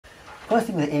First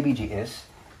thing with the ABG is,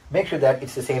 make sure that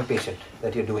it's the same patient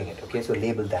that you're doing it, okay? So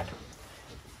label that.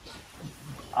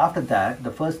 After that,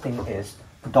 the first thing is,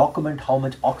 document how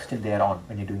much oxygen they are on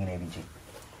when you're doing an ABG.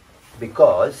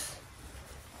 Because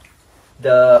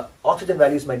the oxygen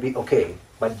values might be okay,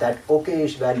 but that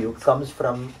okay-ish value comes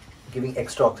from giving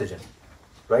extra oxygen,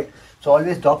 right? So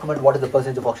always document what is the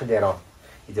percentage of oxygen they are on.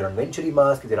 If they're on venturi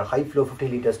mask, if they're on high flow 50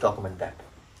 liters, document that.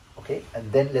 Okay,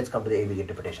 and then let's come to the ABG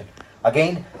interpretation.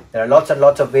 Again, there are lots and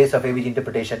lots of ways of ABG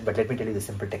interpretation, but let me tell you the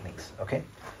simple techniques. Okay,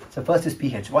 so first is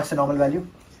pH. What's the normal value?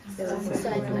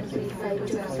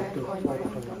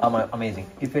 Amazing.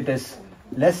 If it is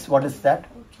less, what is that?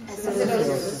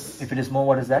 If it is more,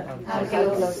 what is that?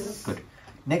 Good.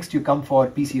 Next, you come for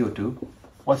PCO2.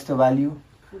 What's the value?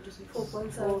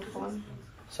 4.7.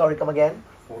 Sorry, come again.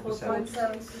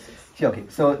 4.7. Okay,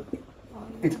 so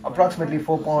it's approximately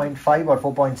 4.5 or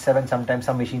 4.7. Sometimes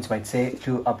some machines might say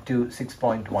to up to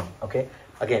 6.1. Okay.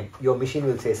 Again, your machine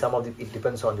will say some of the, it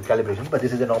depends on the calibration, but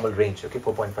this is the normal range. Okay,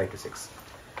 4.5 to 6.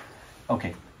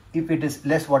 Okay. If it is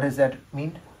less, what does that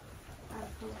mean?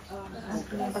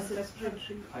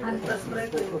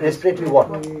 Respiratory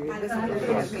what?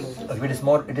 If it is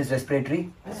more, it is respiratory.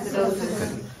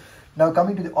 Now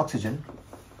coming to the oxygen,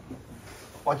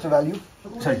 what's the value?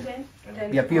 Sorry.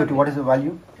 Yeah, PO2, what is the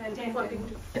value?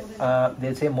 10.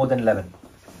 They'll say more than 11.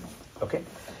 Okay.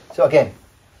 So again,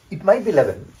 it might be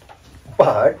 11,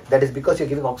 but that is because you're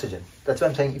giving oxygen. That's why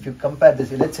I'm saying if you compare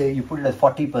this, let's say you put it as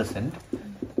 40%,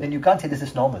 then you can't say this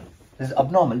is normal. This is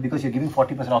abnormal because you're giving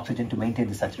 40% oxygen to maintain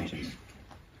the saturations.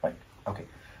 Right? Okay.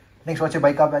 Next, what's your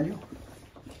bicarb value?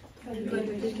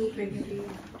 22.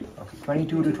 Okay.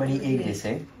 22 to 28, they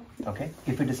say. Okay.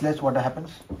 If it is less, what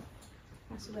happens?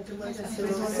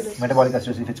 Metabolic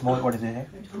acidosis. If it's more, what is it?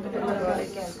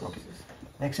 Okay.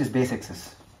 Next is base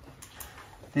excess.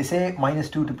 They say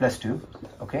 -2 to +2.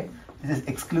 Okay. This is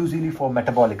exclusively for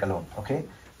metabolic alone. Okay.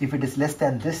 If it is less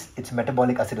than this, it's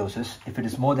metabolic acidosis. If it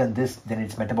is more than this, then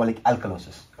it's metabolic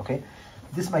alkalosis. Okay.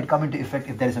 This might come into effect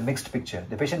if there is a mixed picture.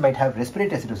 The patient might have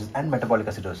respiratory acidosis and metabolic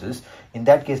acidosis. In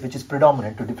that case, which is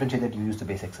predominant, to differentiate that, you use the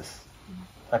base excess.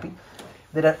 Happy?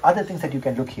 There are other things that you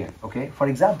can look here. Okay. For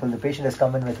example, the patient has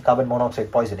come in with carbon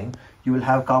monoxide poisoning. You will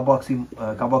have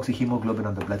carboxyhemoglobin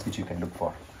on the bloods, which you can look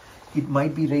for. It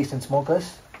might be raised in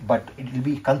smokers, but it will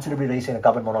be considerably raised in a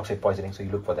carbon monoxide poisoning. So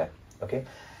you look for that. Okay.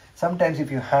 Sometimes if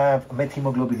you have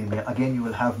methemoglobinemia, again you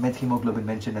will have methhemoglobin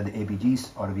mentioned in the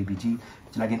ABGs or a VBG,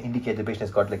 which will again indicate the patient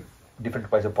has got like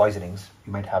different types of poisonings.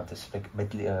 You might have this like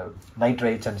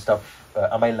nitrates and stuff,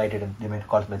 amyl nitrate, and they might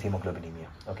cause methemoglobinemia.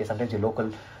 Okay, sometimes your local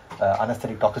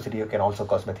anesthetic toxicity can also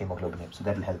cause methemoglobinemia, so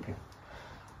that will help you.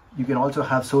 You can also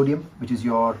have sodium, which is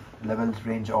your levels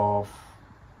range of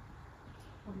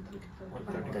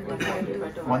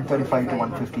 135 to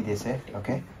 150, they say.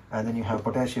 Okay. And then you have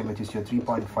potassium, which is your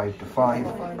 3.5 to 5,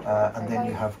 and then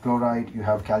you have chloride, you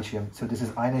have calcium. So this is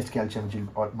ionized calcium, which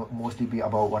will mostly be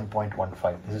above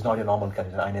 1.15. This is not your normal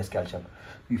calcium, it's ionized calcium.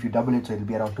 If you double it, so it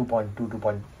will be around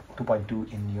 2.2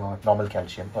 in your normal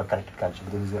calcium or corrected calcium.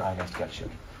 This is your ionized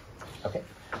calcium. Okay.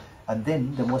 And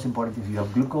then the most important thing is you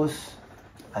have glucose,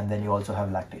 and then you also have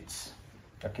lactates.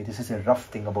 Okay, this is a rough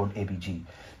thing about ABG.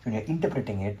 So when you're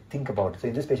interpreting it, think about it. So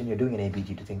in this patient, you're doing an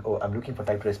ABG to think, oh, I'm looking for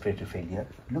type 2 respiratory failure.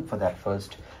 Look for that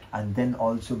first, and then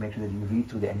also make sure that you read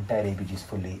through the entire ABGs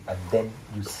fully, and then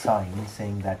you sign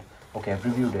saying that, okay, I've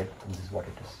reviewed it, and this is what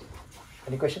it is.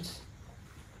 Any questions?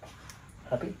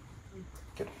 Happy?